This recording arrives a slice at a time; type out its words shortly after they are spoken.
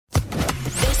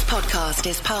podcast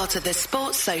is part of the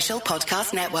Sports Social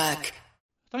Podcast Network.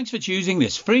 Thanks for choosing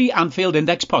this free Anfield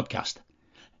Index podcast.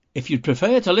 If you'd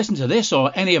prefer to listen to this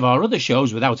or any of our other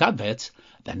shows without adverts,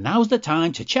 then now's the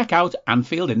time to check out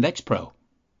Anfield Index Pro.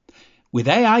 With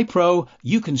AI Pro,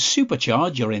 you can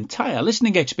supercharge your entire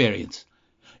listening experience.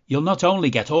 You'll not only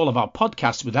get all of our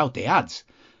podcasts without the ads,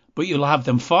 but you'll have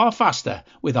them far faster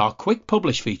with our Quick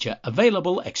Publish feature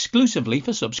available exclusively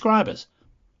for subscribers.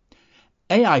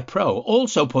 AI Pro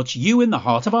also puts you in the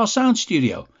heart of our sound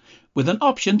studio, with an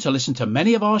option to listen to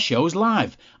many of our shows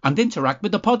live and interact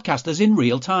with the podcasters in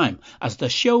real time as the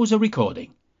shows are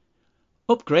recording.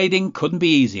 Upgrading couldn't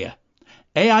be easier.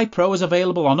 AI Pro is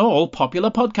available on all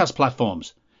popular podcast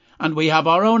platforms, and we have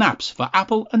our own apps for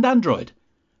Apple and Android.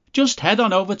 Just head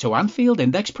on over to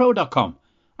AnfieldIndexPro.com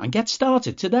and get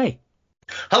started today.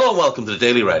 Hello and welcome to the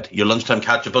Daily Red, your lunchtime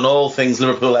catch-up on all things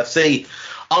Liverpool FC,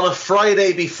 on a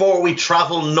Friday before we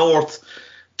travel north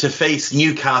to face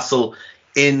Newcastle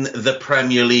in the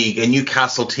Premier League, a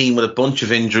Newcastle team with a bunch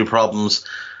of injury problems,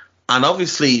 and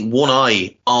obviously one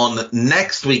eye on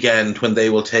next weekend when they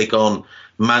will take on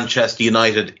Manchester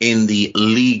United in the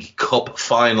League Cup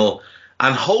final,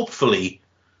 and hopefully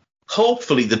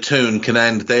the Toon can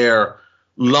end their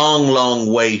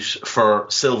long wait for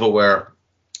silverware,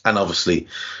 and obviously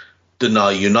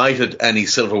deny United any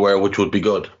silverware, which would be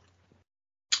good.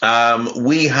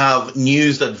 We have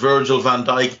news that Virgil van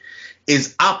Dijk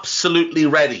is absolutely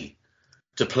ready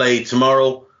to play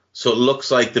tomorrow, so it looks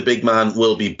like the big man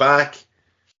will be back.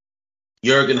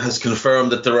 Jurgen has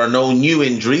confirmed that there are no new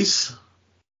injuries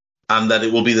and that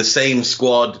it will be the same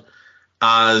squad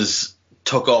as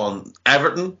took on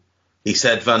Everton. He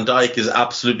said Van Dijk is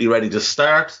absolutely ready to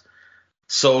start.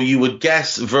 So you would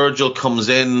guess Virgil comes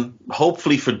in,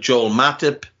 hopefully for Joel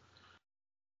Matip.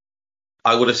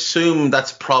 I would assume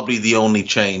that's probably the only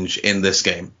change in this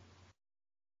game.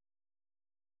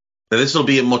 Now, this will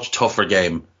be a much tougher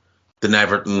game than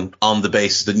Everton on the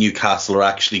basis that Newcastle are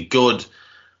actually good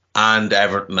and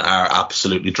Everton are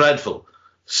absolutely dreadful.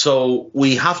 So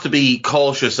we have to be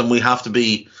cautious and we have to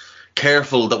be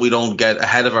careful that we don't get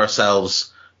ahead of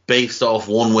ourselves based off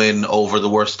one win over the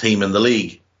worst team in the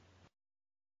league.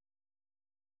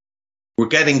 We're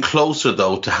getting closer,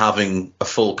 though, to having a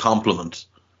full complement.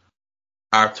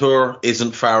 Arthur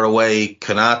isn't far away,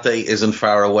 Konate isn't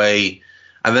far away,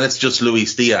 and then it's just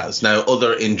Luis Diaz. Now,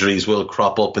 other injuries will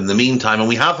crop up in the meantime, and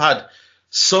we have had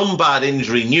some bad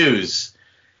injury news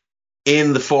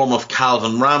in the form of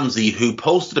Calvin Ramsey, who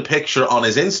posted a picture on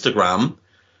his Instagram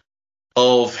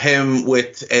of him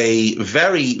with a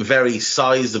very, very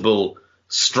sizable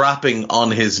strapping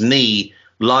on his knee,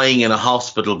 lying in a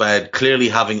hospital bed, clearly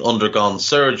having undergone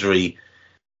surgery.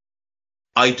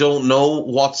 I don't know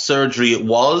what surgery it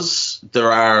was.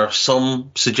 There are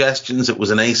some suggestions it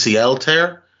was an ACL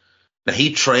tear. Now,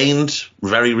 he trained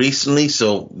very recently,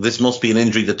 so this must be an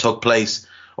injury that took place,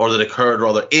 or that occurred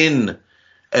rather, in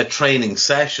a training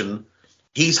session.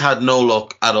 He's had no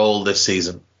luck at all this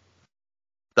season.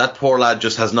 That poor lad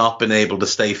just has not been able to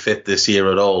stay fit this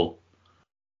year at all.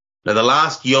 Now, the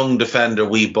last young defender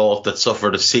we bought that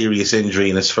suffered a serious injury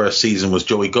in his first season was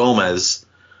Joey Gomez,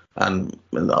 and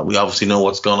we obviously know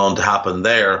what's gone on to happen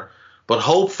there. But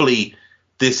hopefully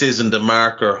this isn't a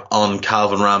marker on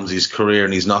Calvin Ramsey's career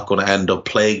and he's not going to end up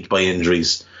plagued by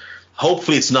injuries.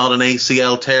 Hopefully it's not an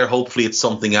ACL tear. Hopefully it's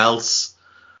something else,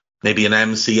 maybe an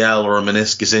MCL or a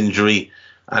meniscus injury,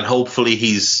 and hopefully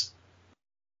he's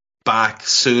back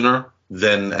sooner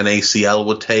than an ACL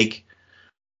would take.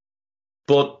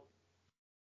 But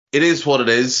it is what it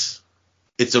is.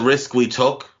 It's a risk we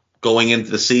took going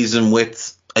into the season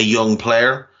with a young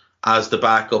player as the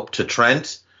backup to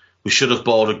Trent. We should have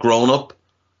bought a grown-up.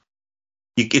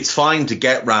 It's fine to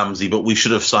get Ramsey, but we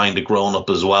should have signed a grown-up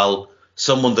as well.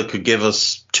 Someone that could give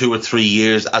us 2 or 3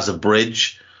 years as a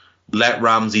bridge. Let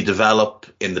Ramsey develop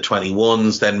in the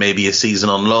 21s, then maybe a season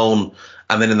on loan,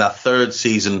 and then in that third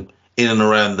season in and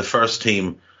around the first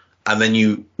team, and then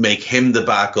you make him the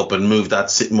backup and move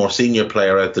that more senior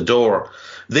player out the door.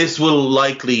 This will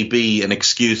likely be an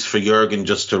excuse for Jurgen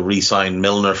just to re-sign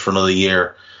Milner for another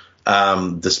year,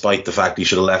 despite the fact he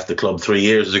should have left the club 3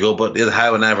 years ago. But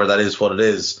however, that is what it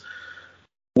is.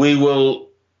 We will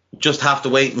just have to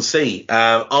wait and see.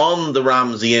 On the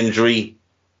Ramsey injury,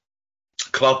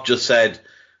 Klopp just said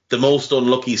the most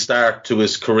unlucky start to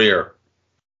his career.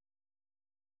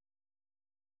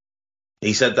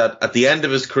 He said that at the end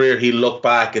of his career, he'll look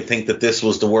back and think that this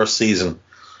was the worst season.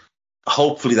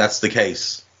 Hopefully that's the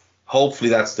case.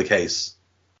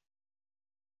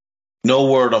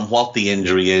 No word on what the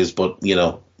injury is, but,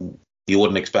 you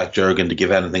wouldn't expect Jurgen to give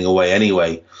anything away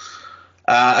anyway.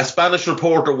 A Spanish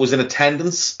reporter was in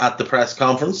attendance at the press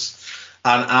conference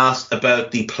and asked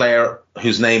about the player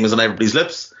whose name is on everybody's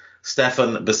lips,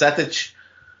 Stefan Bajcetic.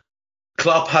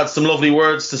 Klopp had some lovely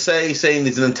words to say, saying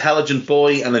he's an intelligent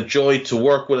boy and a joy to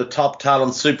work with, a top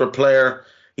talent, super player.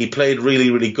 He played really,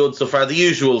 really good so far. The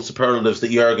usual superlatives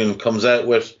that Jurgen comes out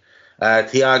with.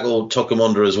 Thiago took him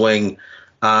under his wing,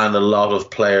 and a lot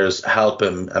of players help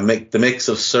him. The mix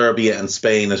of Serbia and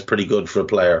Spain is pretty good for a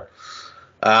player.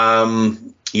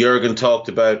 Jurgen talked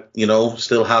about,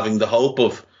 still having the hope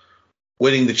of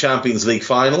winning the Champions League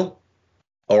final,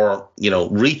 or,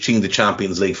 reaching the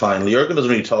Champions League final. Jurgen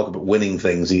doesn't really talk about winning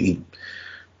things. He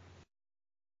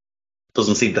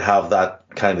doesn't seem to have that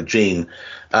kind of gene.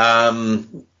 Fabio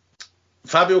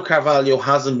Carvalho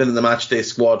hasn't been in the matchday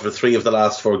squad for 3 of the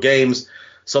last 4 games,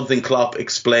 something Klopp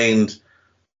explained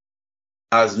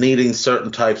as needing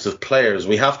certain types of players.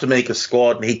 We have to make a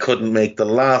squad, and he couldn't make the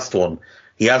last one.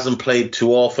 He hasn't played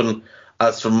too often.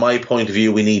 As from my point of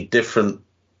view, we need different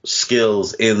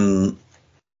skills in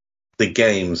the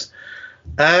games.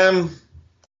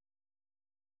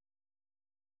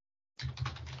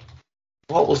 What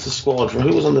was the squad for?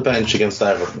 Who was on the bench against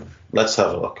Everton? Let's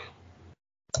have a look.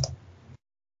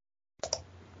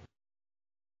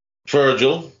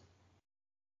 Virgil,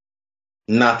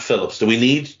 Nat Phillips. Do we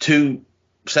need 2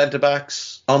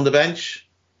 centre-backs on the bench?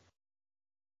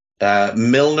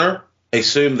 Milner, I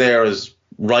assume there is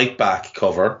right-back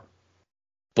cover,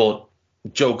 but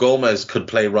Joe Gomez could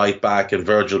play right-back and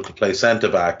Virgil could play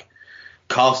centre-back.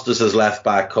 Costas is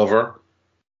left-back cover.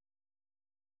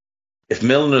 If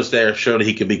Milner's there, surely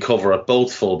he can be cover at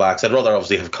both full-backs. I'd rather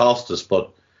obviously have Costas,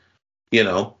 but,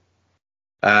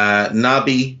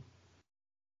 Naby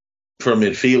for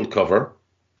midfield cover.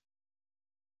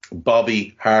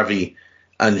 Bobby, Harvey,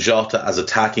 and Jota as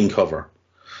attacking cover.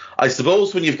 I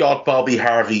suppose when you've got Bobby,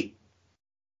 Harvey,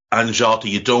 and Jota,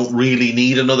 you don't really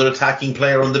need another attacking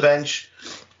player on the bench.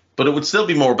 But it would still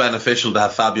be more beneficial to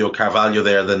have Fabio Carvalho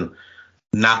there than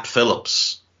Nat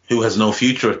Phillips, who has no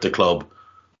future at the club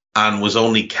and was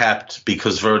only kept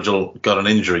because Virgil got an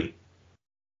injury.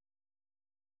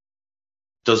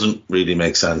 Doesn't really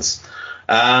make sense.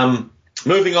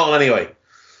 Moving on anyway.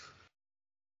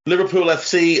 Liverpool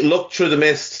FC, look through the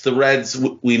mist. The Reds,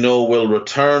 we know, will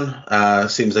return.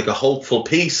 Seems like a hopeful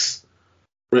piece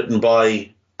written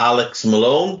by Alex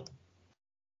Malone.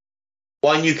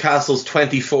 Why Newcastle's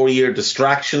 24-year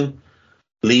distraction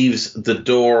leaves the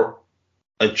door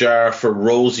ajar for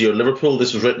rosier Liverpool.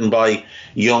 This was written by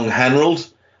Young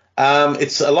Henrold.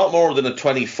 It's a lot more than a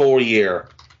 24-year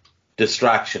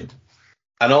distraction.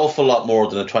 An awful lot more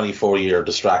than a 24-year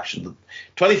distraction.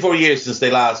 24 years since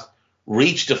they last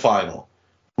reached a final.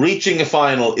 Reaching a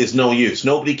final is no use.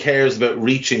 Nobody cares about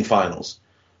reaching finals.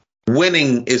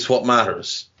 Winning is what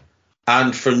matters.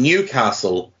 And for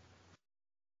Newcastle,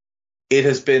 it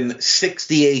has been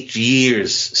 68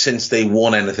 years since they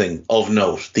won anything of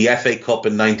note. The FA Cup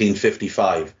in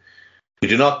 1955. We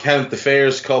do not count the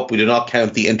Fairs Cup. We do not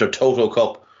count the Intertoto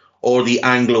Cup or the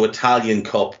Anglo-Italian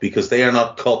Cup because they are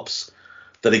not cups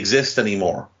that exist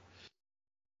anymore.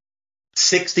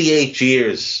 68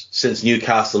 years since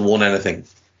Newcastle won anything.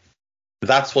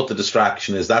 That's what the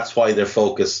distraction is. That's why their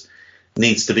focus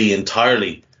needs to be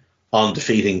entirely on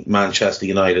defeating Manchester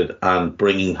United and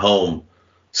bringing home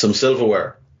some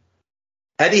silverware.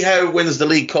 Eddie Howe wins the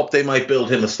League Cup, they might build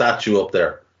him a statue up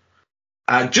there.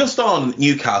 And just on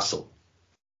Newcastle,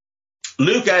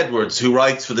 Luke Edwards, who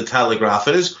writes for The Telegraph,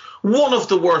 and is one of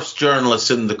the worst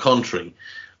journalists in the country,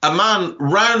 a man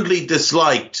roundly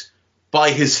disliked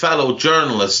by his fellow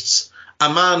journalists,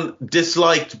 a man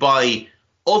disliked by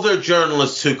other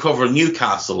journalists who cover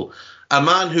Newcastle, a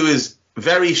man who is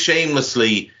very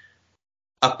shamelessly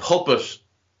a puppet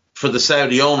for the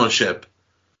Saudi ownership,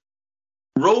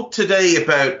 wrote today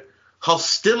about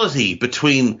hostility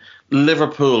between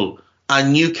Liverpool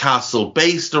and Newcastle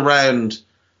based around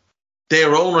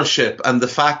their ownership and the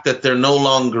fact that they're no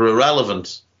longer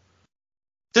irrelevant.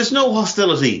 There's no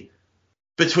hostility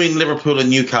between Liverpool and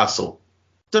Newcastle.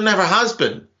 There never has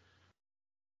been.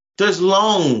 There's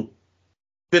long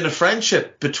been a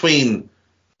friendship between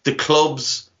the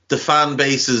clubs, the fan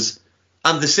bases,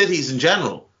 and the cities in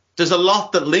general. There's a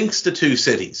lot that links the two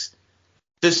cities.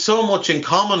 There's so much in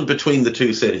common between the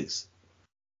two cities.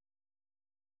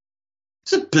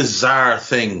 It's a bizarre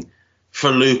thing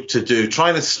for Luke to do,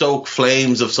 trying to stoke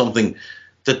flames of something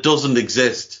that doesn't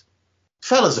exist.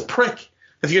 Fella's a prick.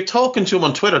 If you're talking to him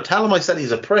on Twitter, tell him I said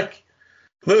he's a prick.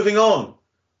 Moving on.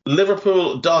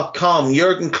 Liverpool.com.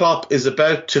 Jurgen Klopp is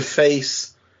about to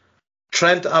face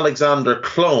Trent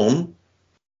Alexander-Arnold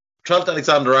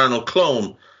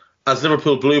clone as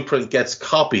Liverpool blueprint gets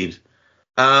copied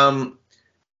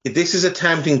This is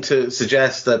attempting to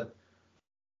suggest that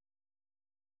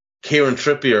Kieran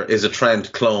Trippier is a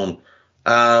Trent clone.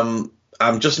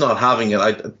 I'm just not having it.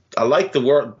 I like the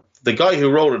work. The guy who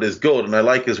wrote it is good, and I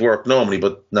like his work normally,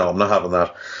 but no, I'm not having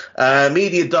that.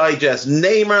 Media Digest: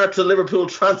 Neymar to Liverpool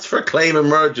transfer claim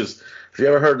emerges. Have you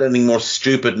ever heard anything more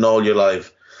stupid in all your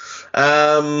life?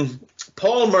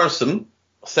 Paul Merson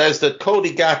says that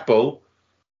Cody Gakpo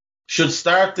should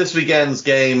start this weekend's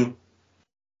game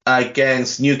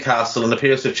against Newcastle and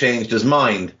appears to have changed his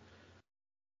mind.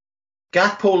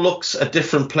 Gakpo looks a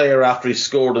different player after he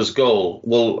scored his goal.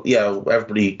 Well, yeah,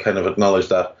 everybody kind of acknowledged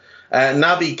that.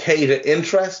 Naby Keita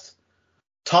interest.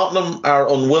 Tottenham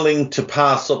are unwilling to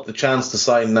pass up the chance to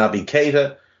sign Naby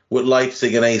Keita, with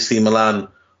Leipzig and AC Milan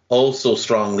also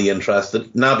strongly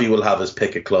interested. Naby will have his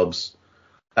pick of clubs.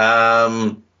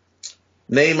 Neymar's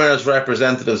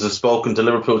representatives have spoken to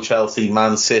Liverpool, Chelsea,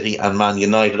 Man City and Man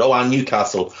United, and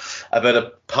Newcastle, about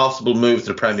a possible move to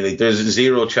the Premier League. There's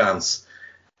zero chance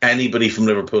anybody from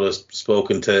Liverpool has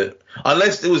spoken to,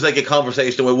 unless it was like a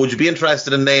conversation where, would you be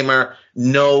interested in Neymar?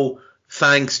 No,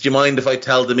 thanks. Do you mind if I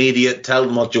tell the media? Tell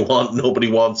them what you want. Nobody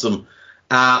wants him.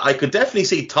 I could definitely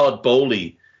see Todd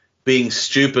Bowley being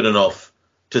stupid enough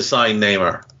to sign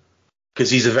Neymar,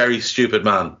 because he's a very stupid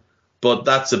man. But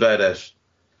that's about it.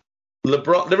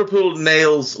 Liverpool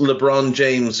nails LeBron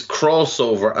James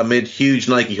crossover amid huge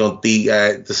Nike hunt.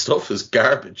 The stuff is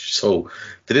garbage, so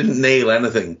they didn't nail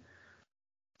anything.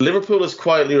 Liverpool has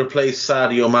quietly replaced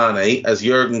Sadio Mane as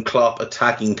Jurgen Klopp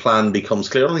attacking plan becomes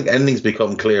clear. I don't think anything's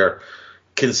become clear,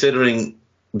 considering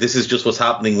this is just what's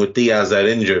happening with Diaz out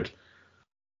injured.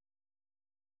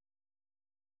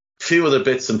 Few other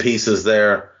bits and pieces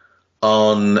there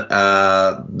on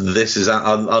this is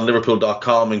on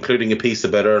Liverpool.com, including a piece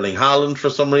about Erling Haaland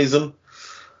for some reason,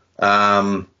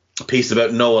 a piece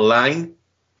about Noah Lang,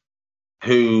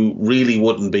 who really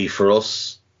wouldn't be for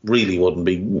us. Really wouldn't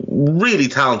be. Really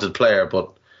talented player,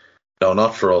 but no,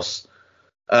 not for us.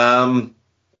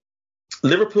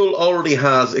 Liverpool already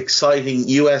has exciting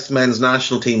US men's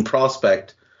national team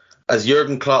prospect, as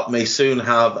Jurgen Klopp may soon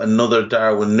have another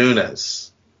Darwin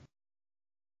Núñez.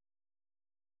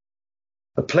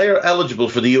 A player eligible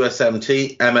for the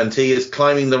MNT is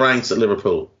climbing the ranks at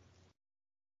Liverpool.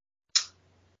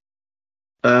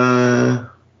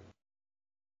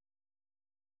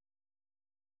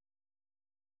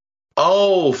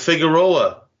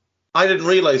 Figueroa. I didn't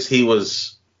realise he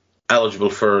was eligible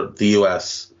for the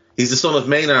US. He's the son of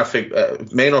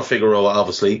Maynor Figueroa,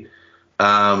 obviously.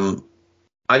 I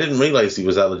didn't realise he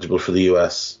was eligible for the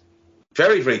US.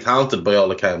 Very, very talented by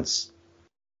all accounts.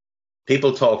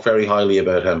 People talk very highly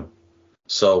about him.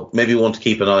 So maybe one to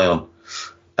keep an eye on.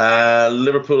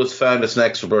 Liverpool has found its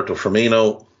next Roberto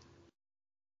Firmino.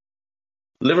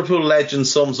 Liverpool legend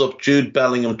sums up Jude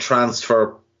Bellingham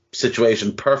transfer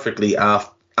situation perfectly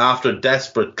after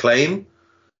desperate claim.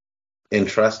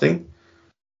 Interesting.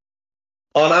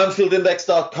 On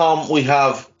AnfieldIndex.com, we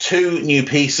have two new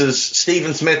pieces.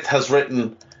 Stephen Smith has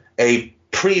written a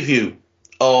preview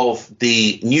of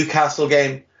the Newcastle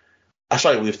game.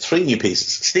 Sorry, we have three new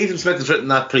pieces. Stephen Smith has written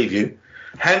that preview.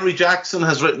 Henry Jackson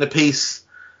has written a piece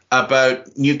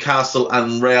about Newcastle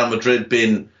and Real Madrid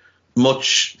being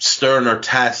much sterner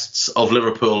tests of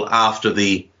Liverpool after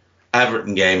the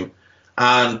Everton game.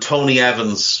 And Tony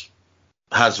Evans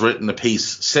has written a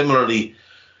piece similarly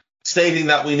stating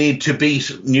that we need to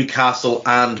beat Newcastle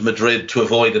and Madrid to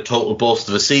avoid a total bust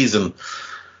of a season.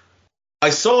 I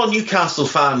saw a Newcastle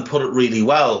fan put it really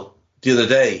well the other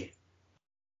day.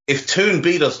 If Toon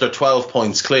beat us, they're 12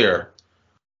 points clear,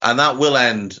 and that will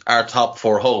end our top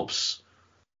four hopes.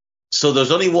 So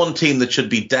there's only one team that should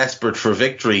be desperate for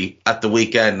victory at the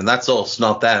weekend, and that's us,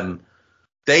 not them.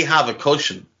 They have a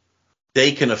cushion.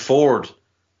 They can afford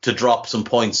to drop some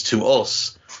points to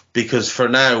us, because for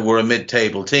now we're a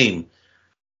mid-table team.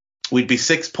 We'd be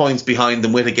 6 points behind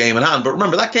them with a game in hand. But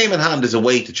remember, that game in hand is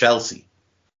away to Chelsea.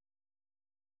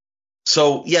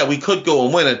 So, yeah, we could go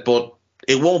and win it, but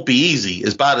it won't be easy.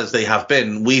 As bad as they have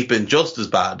been, we've been just as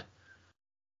bad.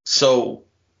 So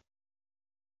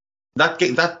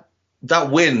that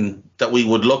win that we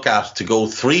would look at to go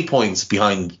 3 points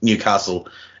behind Newcastle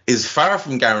is far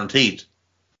from guaranteed.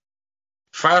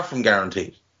 Far from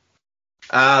guaranteed.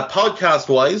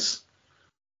 Podcast-wise,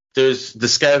 there's the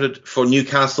Scouted for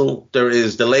Newcastle. There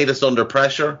is the latest Under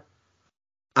Pressure.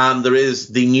 And there is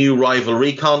the new Rival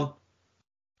Recon.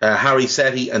 Harry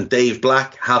Setti and Dave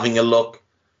Black having a look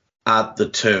at the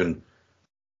Toon.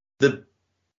 The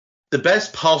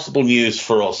best possible news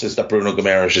for us is that Bruno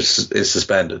Guimaraes is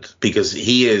suspended, because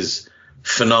he is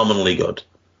phenomenally good.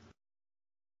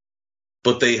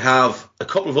 but they have a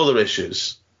couple of other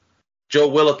issues. Joe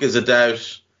Willock is a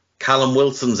doubt. Callum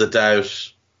Wilson's a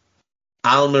doubt.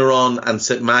 Almiron and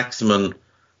St. Maximin,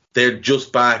 they're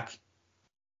just back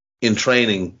in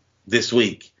training this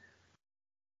week.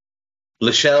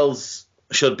 Lascelles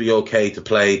should be okay to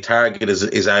play. Target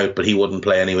is out, but he wouldn't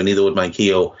play anyway. Neither would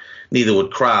Manquillo. Neither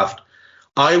would Kraft.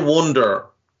 I wonder,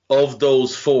 of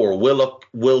those four, Willock,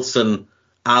 Wilson,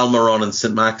 Almiron and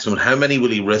St. Maximin, how many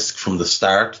will he risk from the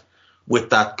start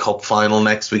with that cup final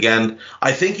next weekend?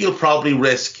 I think he'll probably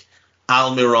risk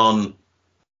Almiron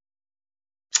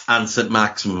and St.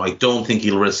 Maximin. I don't think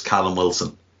he'll risk Callum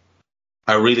Wilson.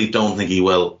 I really don't think he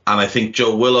will. And I think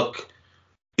Joe Willock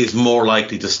is more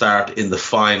likely to start in the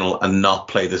final and not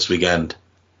play this weekend.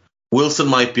 Wilson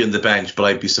might be on the bench, but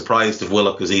I'd be surprised if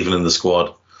Willock is even in the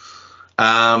squad.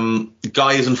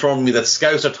 Guy is informing me that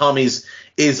Scouser Tommy's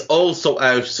is also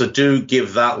out, so do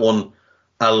give that one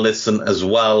a listen as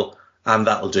well. And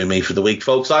that'll do me for the week,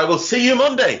 folks. I will see you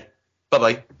Monday.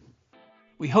 Bye-bye.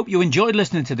 We hope you enjoyed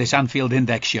listening to this Anfield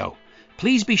Index show.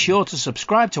 Please be sure to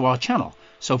subscribe to our channel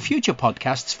so future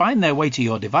podcasts find their way to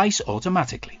your device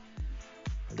automatically.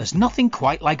 There's nothing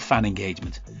quite like fan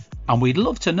engagement, and we'd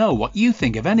love to know what you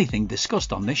think of anything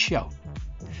discussed on this show.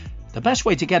 The best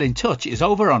way to get in touch is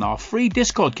over on our free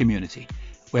Discord community,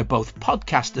 where both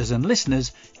podcasters and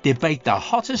listeners debate the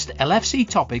hottest LFC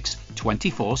topics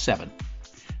 24/7.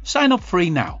 Sign up free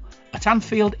now at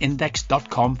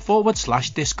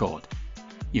AnfieldIndex.com/Discord.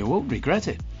 You won't regret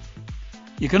it.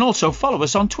 You can also follow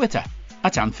us on Twitter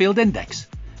at Anfield Index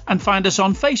and find us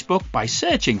on Facebook by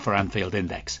searching for Anfield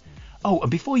Index. Oh,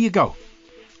 and before you go,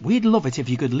 we'd love it if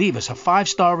you could leave us a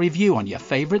 5-star review on your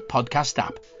favourite podcast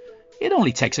app. It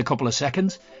only takes a couple of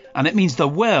seconds, and it means the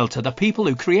world to the people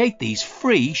who create these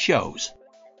free shows.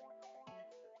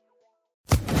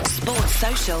 Sports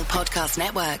Social Podcast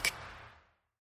Network.